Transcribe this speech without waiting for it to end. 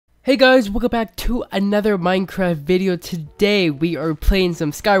Hey guys, welcome back to another Minecraft video. Today we are playing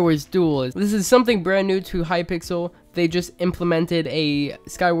some Skywars Duel. This is something brand new to Hypixel. They just implemented a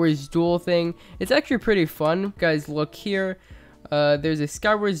Skywars Duel thing. It's actually pretty fun. Guys, look here. There's a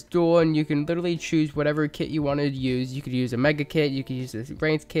Skywars Duel and you can literally choose whatever kit you want to use. You could use a mega kit, you could use a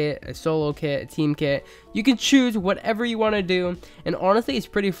ranked kit, a solo kit, a team kit. You can choose whatever you want to do, and honestly it's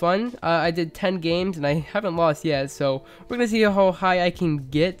pretty fun. I did 10 games and I haven't lost yet, so we're gonna see how high I can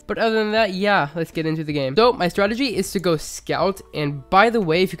get. But other than that, yeah, let's get into the game. So my strategy is to go scout, and by the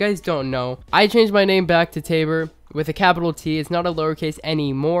way, if you guys don't know, I changed my name back to Tayber with a capital T. It's not a lowercase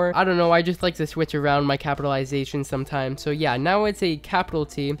anymore. I don't know, I just like to switch around my capitalization sometimes. So yeah, now it's a capital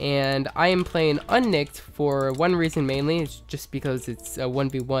T, and I am playing unnicked for one reason mainly. It's just because it's a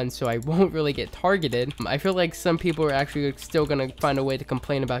 1v1, so I won't really get targeted. I feel like some people are actually still gonna find a way to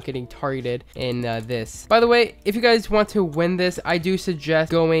complain about getting targeted in this. By the way, if you guys want to win this, I do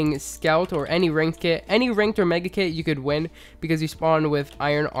suggest going scout or any ranked kit. Any ranked or mega kit you could win because you spawn with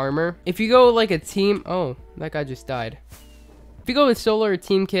iron armor. If you go like a team, oh, that guy just died. If you go with solo or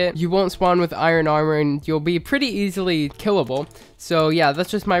team kit, you won't spawn with iron armor and you'll be pretty easily killable. So yeah,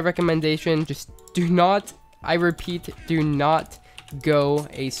 that's just my recommendation. Just do not, I repeat, do not go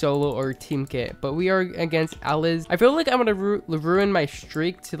a solo or team kit. But we are against Aliz. I feel like I'm gonna ruin my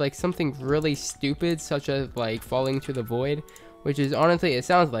streak to like something really stupid, such as like falling to the void, which is honestly, it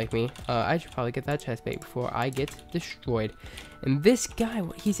sounds like me. I should probably get that chest bait before I get destroyed. And this guy,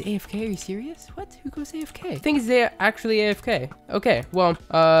 what, he's AFK? Are you serious? What? Who goes AFK? I think he's actually AFK. Okay, well,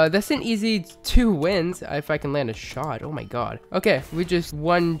 that's an easy 2 wins if I can land a shot. Oh my god. Okay, we just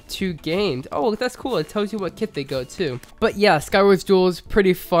won 2 games. Oh, that's cool. It tells you what kit they go to. But yeah, Skywars Duel is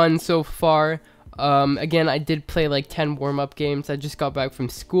pretty fun so far. Again, I did play like 10 warm-up games. I just got back from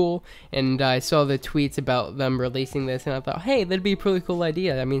school and I saw the tweets about them releasing this and I thought, hey, that'd be a pretty cool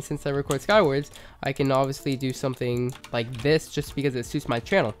idea. I mean, since I record Skywars, I can obviously do something like this just because it suits my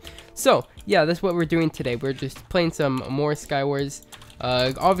channel. So yeah, that's what we're doing today. We're just playing some more Skywars.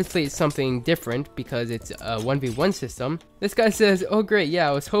 Obviously it's something different because it's a 1v1 system. This guy says, oh great, yeah,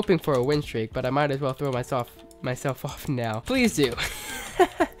 I was hoping for a win streak, but I might as well throw myself off now. Please do.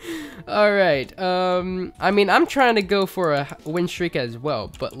 Alright, I mean, I'm trying to go for a win streak as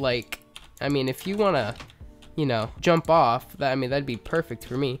well, but like, I mean, if you wanna, you know, jump off, that, I mean, that'd be perfect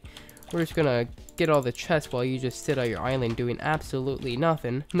for me. We're just gonna get all the chests while you just sit on your island doing absolutely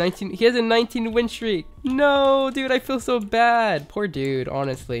nothing. 19, he has a 19 win streak. No, dude, I feel so bad. Poor dude,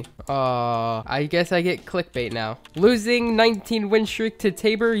 honestly. I guess I get clickbait now. Losing 19 win streak to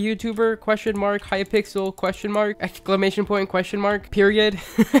Tayber YouTuber, question mark, Hypixel, question mark, exclamation point, question mark, period.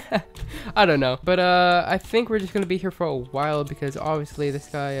 I don't know, but I think we're just gonna be here for a while because obviously this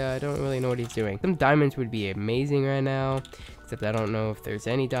guy, I don't really know what he's doing. Some diamonds would be amazing right now. Except I don't know if there's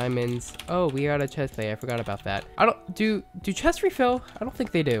any diamonds. Oh, we got a chest plate. I forgot about that. I don't do chests refill? I don't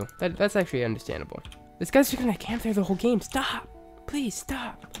think they do. That's actually understandable. This guy's just gonna camp there the whole game. Stop! Please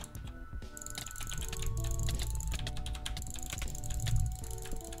stop.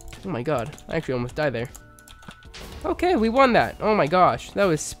 Oh my god, I actually almost died there. Okay, we won that. Oh my gosh, that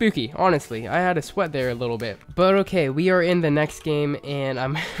was spooky. Honestly, I had to sweat there a little bit. But okay, we are in the next game, and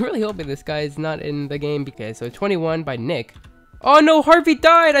I'm really hoping this guy is not in the game because so 21 by Nick. Oh no, Harvey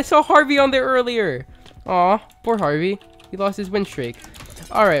died! I saw Harvey on there earlier. Aw, poor Harvey. He lost his win streak.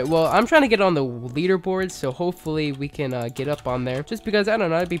 Alright, well, I'm trying to get on the leaderboards, so hopefully we can get up on there. Just because, I don't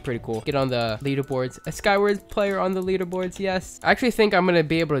know, it'd be pretty cool. Get on the leaderboards. A Skywars player on the leaderboards, yes. I actually think I'm going to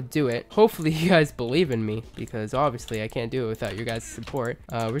be able to do it. Hopefully you guys believe in me, because obviously I can't do it without your guys' support.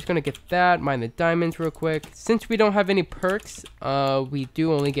 We're just going to get that, mine the diamonds real quick. Since we don't have any perks, we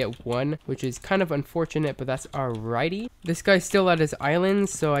do only get 1, which is kind of unfortunate, but that's alrighty. This guy's still at his island,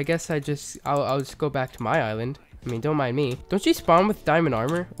 so I guess I'll just go back to my island. I mean, don't mind me. Don't you spawn with diamond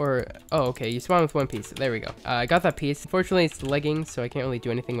armor? Or, oh, okay, you spawn with 1 piece. There we go. I got that piece. Unfortunately, it's leggings, so I can't really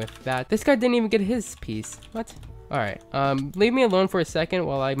do anything with that. This guy didn't even get his piece. What? Alright, leave me alone for a second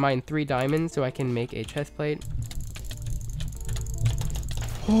while I mine 3 diamonds so I can make a chest plate.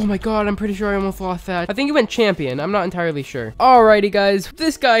 Oh my god, I'm pretty sure I almost lost that. I think he went champion. I'm not entirely sure. Alrighty, guys.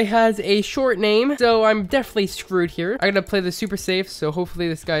 This guy has a short name, so I'm definitely screwed here. I gotta play this super safe, so hopefully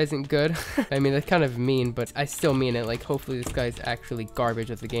this guy isn't good. I mean, that's kind of mean, but I still mean it. Like, hopefully this guy's actually garbage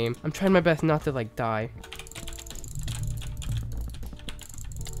at the game. I'm trying my best not to, like, die.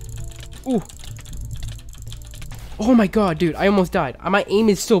 Ooh. Oh my god, dude, I almost died. My aim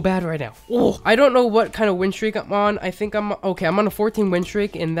is so bad right now. Oh, I don't know what kind of win streak I'm on. I think I'm on a 14 win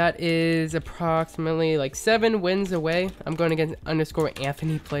streak, and that is approximately like 7 wins away. I'm going against _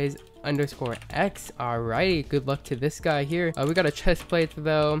 Anthony plays underscore X. Alrighty, good luck to this guy here. We got a chest plate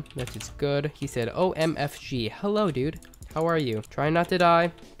though, which is good. He said OMFG. Hello, dude. How are you? Trying not to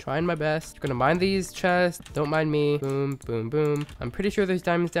die. Trying my best. Gonna mine these chests. Don't mind me. Boom, boom, boom. I'm pretty sure there's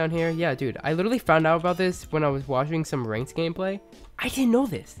diamonds down here. Yeah, dude. I literally found out about this when I was watching some ranked gameplay. I didn't know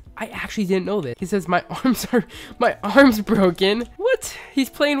this. I actually didn't know this. He says my arm's broken. What? He's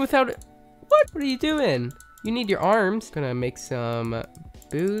playing without it. What are you doing? You need your arms. Gonna make some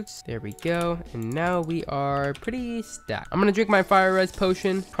boots. There we go. And now we are pretty stacked. I'm gonna drink my fire res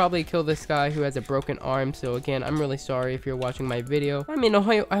potion. Probably kill this guy who has a broken arm. So again, I'm really sorry if you're watching my video. I mean,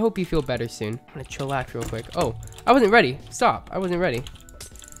 I hope you feel better soon. I'm gonna chillax real quick. Oh, I wasn't ready. Stop. I wasn't ready.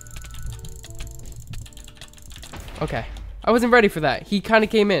 Okay. I wasn't ready for that. He kind of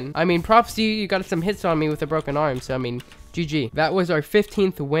came in. I mean, props to you. You got some hits on me with a broken arm. So, I mean, GG. That was our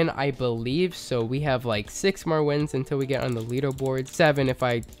 15th win, I believe. So, we have like 6 more wins until we get on the leaderboard. 7 if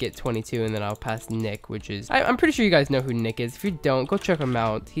I get 22, and then I'll pass Nick, which is... I'm pretty sure you guys know who Nick is. If you don't, go check him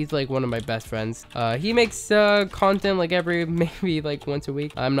out. He's like one of my best friends. He makes content like maybe like once a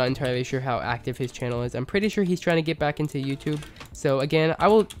week. I'm not entirely sure how active his channel is. I'm pretty sure he's trying to get back into YouTube. So, again, I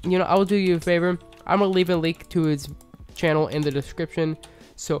will do you a favor. I'm going to leave a link to his channel in the description.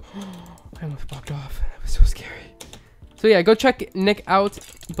 So I almost popped off. That was so scary. So yeah, go check Nick out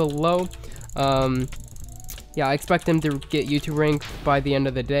below. Yeah, I expect him to get YouTube ranked by the end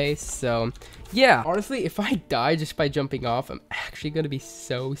of the day. So yeah, honestly, if I die just by jumping off, I'm actually gonna be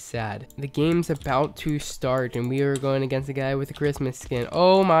so sad. The game's about to start and we are going against a guy with a Christmas skin.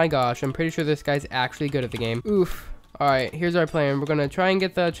 Oh my gosh, I'm pretty sure this guy's actually good at the game. Oof. Alright, here's our plan. We're gonna try and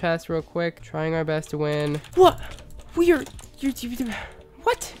get the chest real quick, trying our best to win. What? You're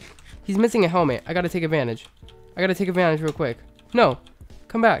what? He's missing a helmet. I gotta take advantage. I gotta take advantage real quick. No,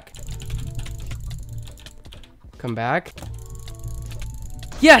 come back. Come back.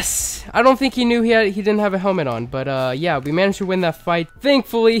 Yes! I don't think he knew he didn't have a helmet on, but yeah, we managed to win that fight.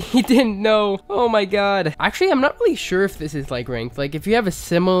 Thankfully, he didn't know. Oh my god. Actually, I'm not really sure if this is like ranked. Like, if you have a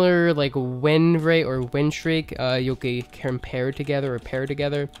similar like win rate or win streak, you'll get compared together or paired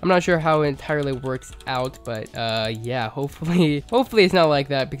together. I'm not sure how it entirely works out, but yeah, hopefully it's not like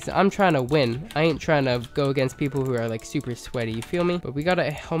that because I'm trying to win. I ain't trying to go against people who are like super sweaty, you feel me? But we got a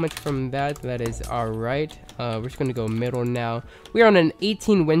helmet from that. That is alright. We're just gonna go middle now. We are on an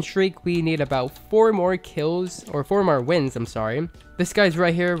 18 win streak. We need about 4 more kills, or 4 more wins, I'm sorry. This guy's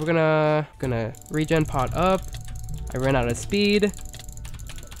right here. We're gonna regen pot up. I ran out of speed.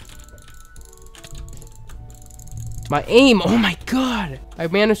 My aim, oh my god. I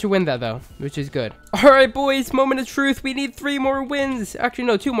managed to win that though, which is good. All right, boys, moment of truth. We need 3 more wins. Actually,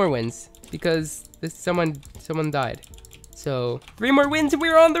 no, 2 more wins because someone died. So 3 more wins and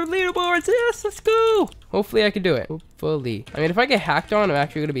we're on the leaderboards. Yes, let's go. Hopefully I can do it. Hopefully. I mean, if I get hacked on, I'm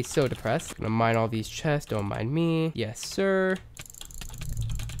actually gonna be so depressed. I'm gonna mine all these chests. Don't mind me. Yes, sir.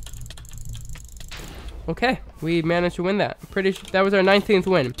 Okay, we managed to win that. Pretty sure that was our 19th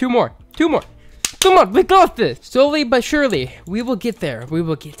win. 2 more. 2 more. Come on, we got this. Slowly but surely, we will get there. We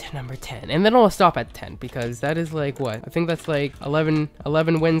will get to number 10. And then I'll stop at 10 because that is like what? I think that's like 11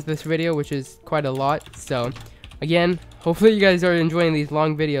 wins this video, which is quite a lot. So again, hopefully you guys are enjoying these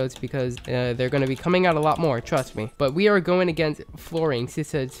long videos because they're going to be coming out a lot more, trust me. But we are going against Flooring. He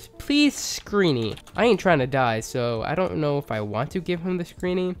says, please screeny. I ain't trying to die, so I don't know if I want to give him the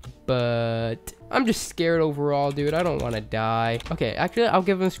screeny, but I'm just scared overall, dude. I don't want to die. Okay, actually, I'll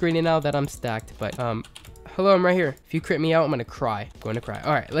give him the screeny now that I'm stacked, but hello, I'm right here. If you crit me out, I'm going to cry. I'm going to cry.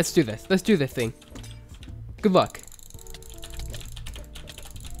 All right, let's do this. Let's do this thing. Good luck.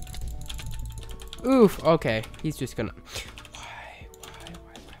 Oof, okay. He's just gonna... Why?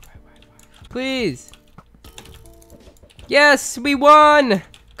 Please. Yes, we won!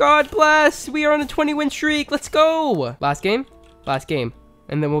 God bless! We are on a 20-win streak. Let's go! Last game? Last game.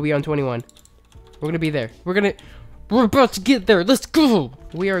 And then we'll be on 21. We're gonna be there. We're about to get there. Let's go!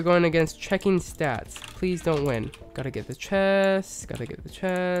 We are going against checking stats. Please don't win. Gotta get the chest. Gotta get the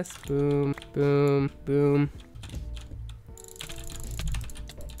chest. Boom, boom, boom.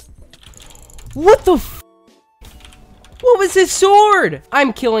 What the f? What was his sword?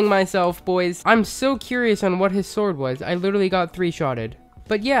 I'm killing myself, boys. I'm so curious on what his sword was. I literally got 3-shotted.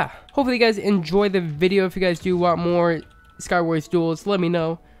 But yeah, hopefully you guys enjoy the video. If you guys do want more Skywars duels, let me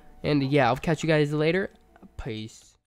know. And yeah, I'll catch you guys later. Peace.